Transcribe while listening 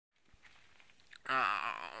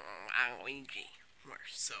Luigi. We're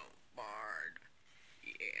so bored.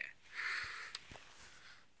 Yeah.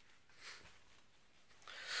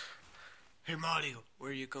 Hey Mario,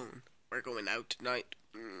 where are you going? We're going out tonight.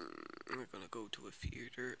 We're gonna go to a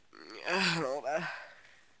theater. And all that.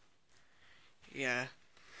 Yeah.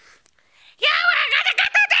 Yeah, we're gonna go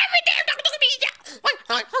to the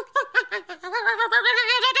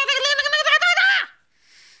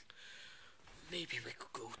Maybe we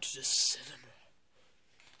could go to the cinema.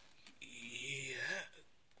 Yeah.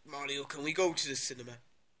 Mario, can we go to the cinema?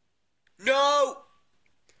 No!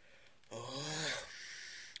 Oh.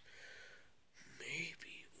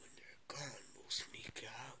 Maybe when they're gone, we'll sneak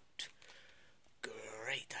out.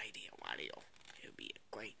 Great idea, Wario. It'll be a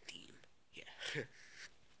great team. Yeah.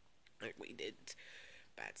 Like we did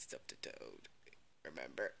bad stuff to Toad.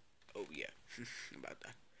 Remember? Oh, yeah. About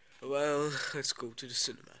that. Well, let's go to the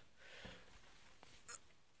cinema.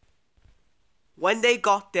 When they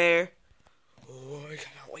got there... Oh, I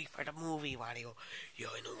cannot wait for the movie, Wario. Yeah,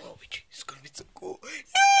 I know, Luigi. It's gonna be so cool.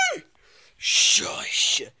 Yay!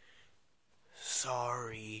 Shush!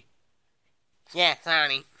 Sorry. Yeah,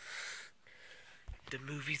 sorry. The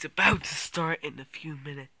movie's about to start in a few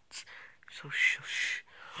minutes. So shush.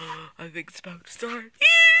 I think it's about to start.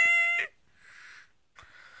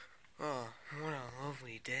 Oh, what a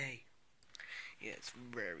lovely day. Yeah, it's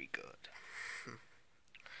very good.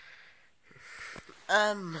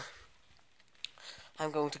 I'm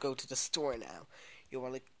going to go to the store now. You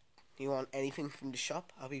want anything from the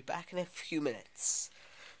shop? I'll be back in a few minutes.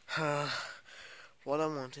 What I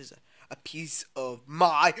want is a piece of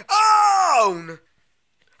my own!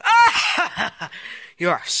 You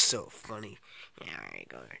are so funny. Yeah, alright,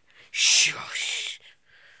 go ahead. Shush.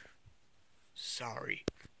 Sorry.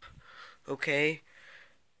 Okay.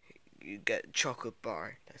 You get a chocolate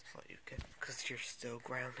bar. That's what you get. Because you're still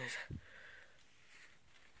grounded.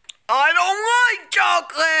 I don't like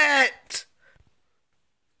chocolate!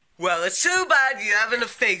 Well, it's too bad you haven't a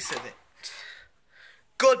face of it.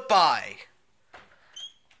 Goodbye.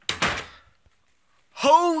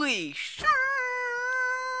 Holy shit!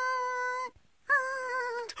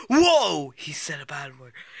 Whoa! He said a bad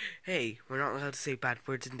word. Hey, we're not allowed to say bad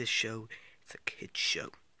words in this show. It's a kids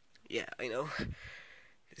show. Yeah, I know.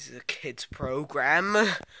 This is a kids program.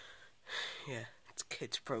 Yeah, it's a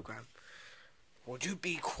kids program. Would you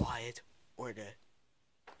be quiet, or you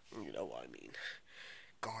know what I mean,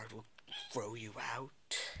 guard will throw you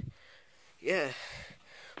out? Yeah,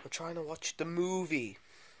 we're trying to watch the movie.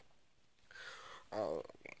 Oh,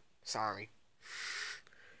 okay. Sorry.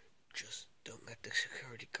 Just don't let the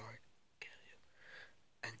security guard get you.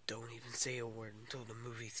 And don't even say a word until the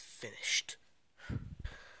movie's finished.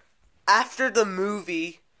 After the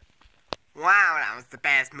movie... Wow, that was the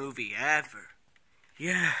best movie ever.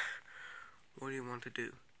 Yeah. What do you want to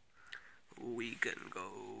do? We can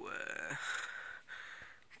go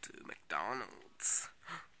to McDonald's.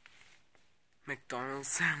 McDonald's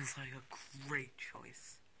sounds like a great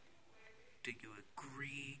choice. Do you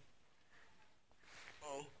agree?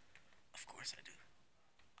 Oh, of course I do.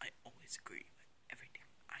 I always agree with everything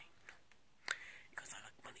I know. Because I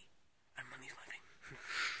like money. And money's my thing.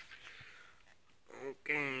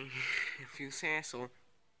 Okay, if you say so.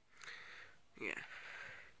 Yeah.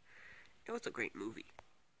 It was a great movie.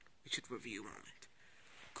 We should review on it.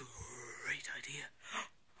 Great idea.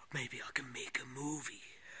 Maybe I can make a movie.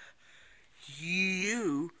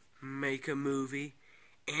 You make a movie?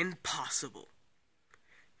 Impossible.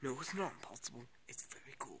 No, it's not impossible. It's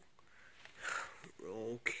very cool.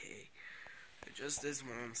 Okay. Just this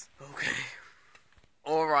once. Okay.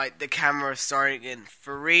 Alright, the camera's starting in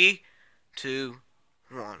 3, 2,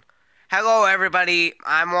 1. Hello everybody,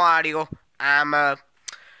 I'm Wario.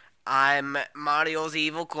 I'm Mario's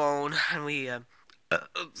evil clone, and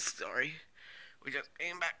sorry. We just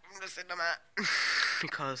came back from the cinema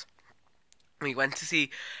because we went to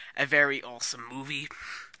see a very awesome movie.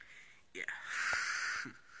 Yeah.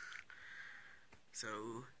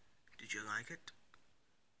 So, did you like it?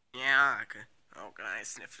 Yeah, I like it. Oh, can I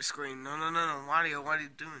sniff the screen? No, Wario, what are you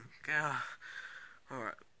doing? Okay.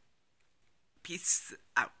 Alright. Peace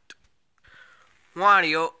out.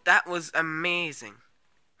 Wario, that was amazing.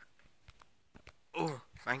 Oh,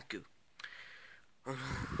 thank you. Oh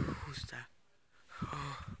no, who's that?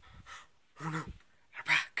 Oh no, they're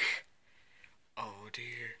back. Oh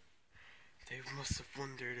dear. They must have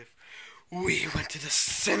wondered if we went to the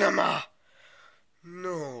cinema.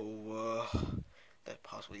 No, that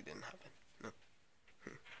possibly didn't happen. No.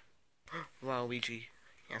 Well, Luigi,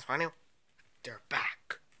 yes, Mario, they're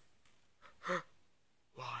back.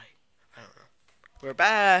 Why? I don't know. We're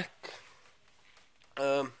back.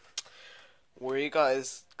 Where you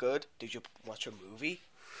guys good? Did you watch a movie?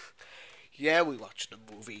 Yeah, we watched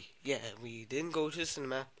a movie. Yeah, we didn't go to the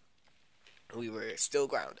cinema. We were still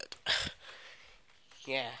grounded.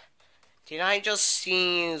 Yeah. Did I just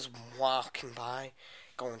see you walking by,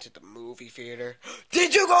 going to the movie theater?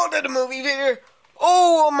 Did you go to the movie theater?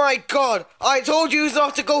 Oh my god! I told you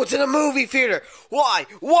not to go to the movie theater! Why?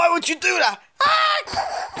 Why would you do that?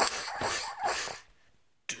 Ah!